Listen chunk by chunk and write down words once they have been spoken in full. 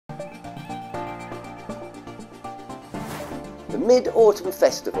The Mid-Autumn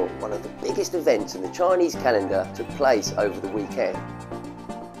Festival, one of the biggest events in the Chinese calendar, took place over the weekend.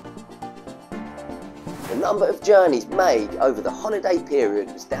 The number of journeys made over the holiday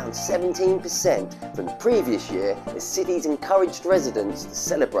period was down 17% from the previous year as cities encouraged residents to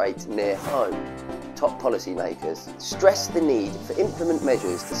celebrate near home. Top policymakers stressed the need to implement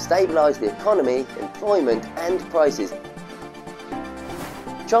measures to stabilise the economy, employment and prices.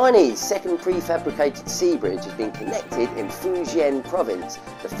 Chinese second prefabricated sea bridge has been connected in Fujian province.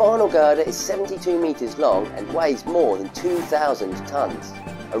 The final girder is 72 metres long and weighs more than 2,000 tonnes.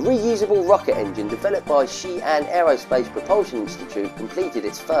 A reusable rocket engine developed by Fujian Aerospace Propulsion Institute completed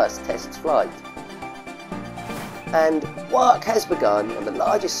its first test flight. And work has begun on the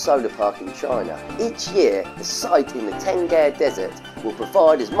largest solar park in China. Each year, the site in the Tenggare Desert will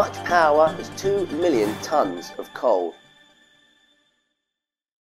provide as much power as 2 million tonnes of coal.